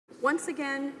Once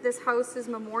again, this House is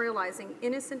memorializing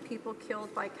innocent people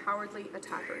killed by cowardly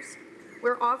attackers.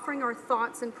 We're offering our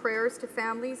thoughts and prayers to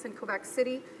families in Quebec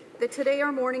City that today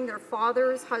are mourning their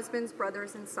fathers, husbands,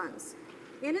 brothers, and sons.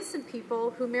 Innocent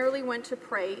people who merely went to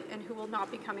pray and who will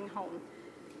not be coming home.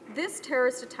 This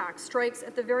terrorist attack strikes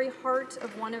at the very heart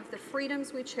of one of the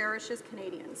freedoms we cherish as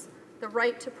Canadians, the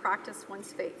right to practice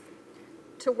one's faith,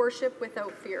 to worship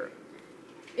without fear.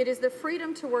 It is the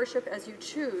freedom to worship as you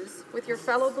choose with your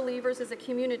fellow believers as a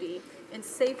community in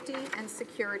safety and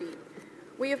security.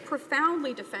 We have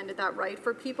profoundly defended that right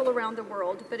for people around the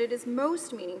world, but it is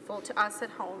most meaningful to us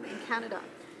at home in Canada.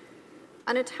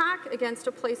 An attack against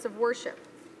a place of worship,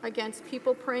 against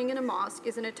people praying in a mosque,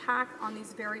 is an attack on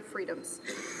these very freedoms.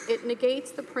 It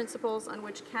negates the principles on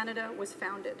which Canada was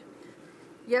founded.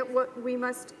 Yet we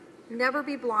must never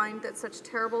be blind that such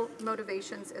terrible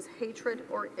motivations as hatred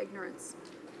or ignorance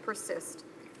persist.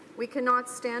 We cannot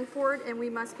stand for it, and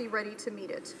we must be ready to meet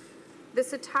it.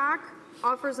 This attack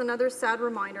offers another sad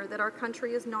reminder that our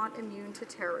country is not immune to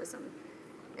terrorism,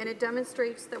 and it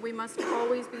demonstrates that we must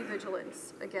always be vigilant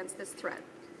against this threat.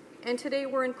 And today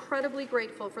we're incredibly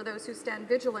grateful for those who stand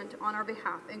vigilant on our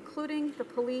behalf, including the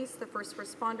police, the first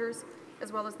responders,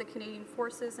 as well as the Canadian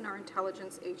forces and our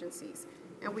intelligence agencies.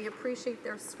 And we appreciate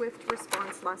their swift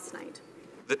response last night.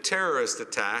 The terrorist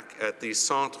attack at the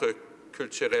Centre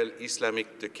Culturel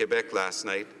Islamique de Québec last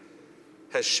night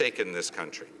has shaken this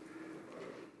country.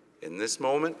 In this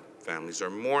moment, families are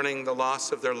mourning the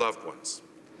loss of their loved ones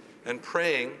and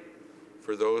praying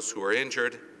for those who are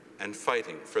injured and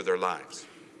fighting for their lives.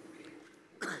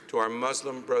 To our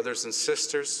Muslim brothers and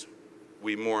sisters,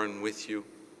 we mourn with you,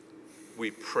 we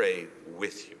pray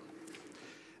with you,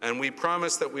 and we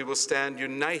promise that we will stand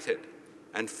united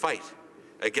and fight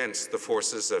against the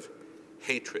forces of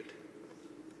hatred,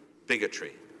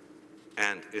 bigotry,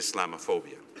 and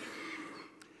Islamophobia,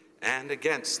 and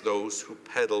against those who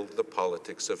peddle the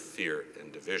politics of fear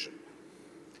and division.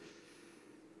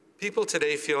 People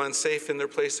today feel unsafe in their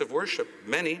place of worship.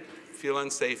 Many feel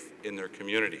unsafe in their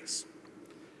communities.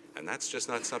 And that's just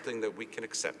not something that we can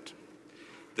accept.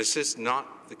 This is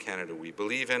not the Canada we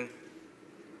believe in.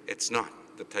 It's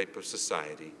not the type of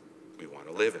society we want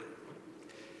to live in.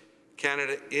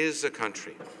 Canada is a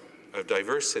country of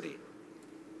diversity,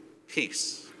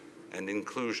 peace, and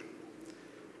inclusion.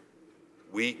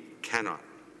 We cannot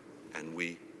and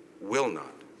we will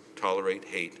not tolerate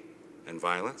hate and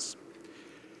violence.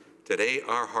 Today,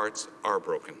 our hearts are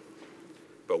broken,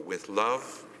 but with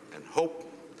love and hope,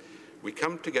 we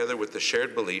come together with the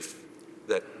shared belief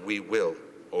that we will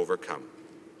overcome.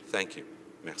 Thank you.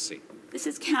 Merci. This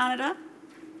is Canada.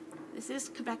 This is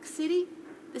Quebec City.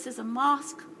 This is a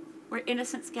mosque where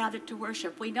innocents gathered to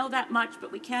worship. We know that much,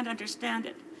 but we can't understand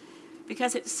it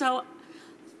because it's so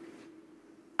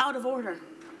out of order.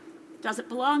 It doesn't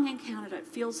belong in Canada. It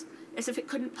feels as if it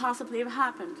couldn't possibly have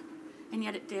happened, and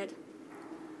yet it did.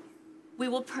 We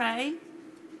will pray.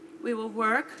 We will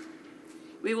work.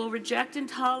 We will reject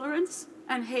intolerance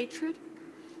and hatred,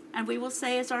 and we will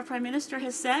say, as our Prime Minister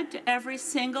has said, to every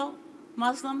single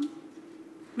Muslim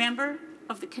member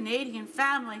of the Canadian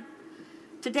family,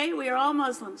 today we are all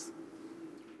Muslims.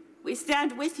 We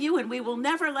stand with you, and we will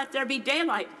never let there be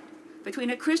daylight between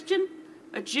a Christian,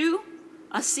 a Jew,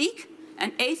 a Sikh,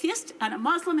 an atheist, and a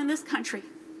Muslim in this country.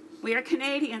 We are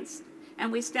Canadians,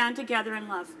 and we stand together in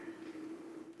love.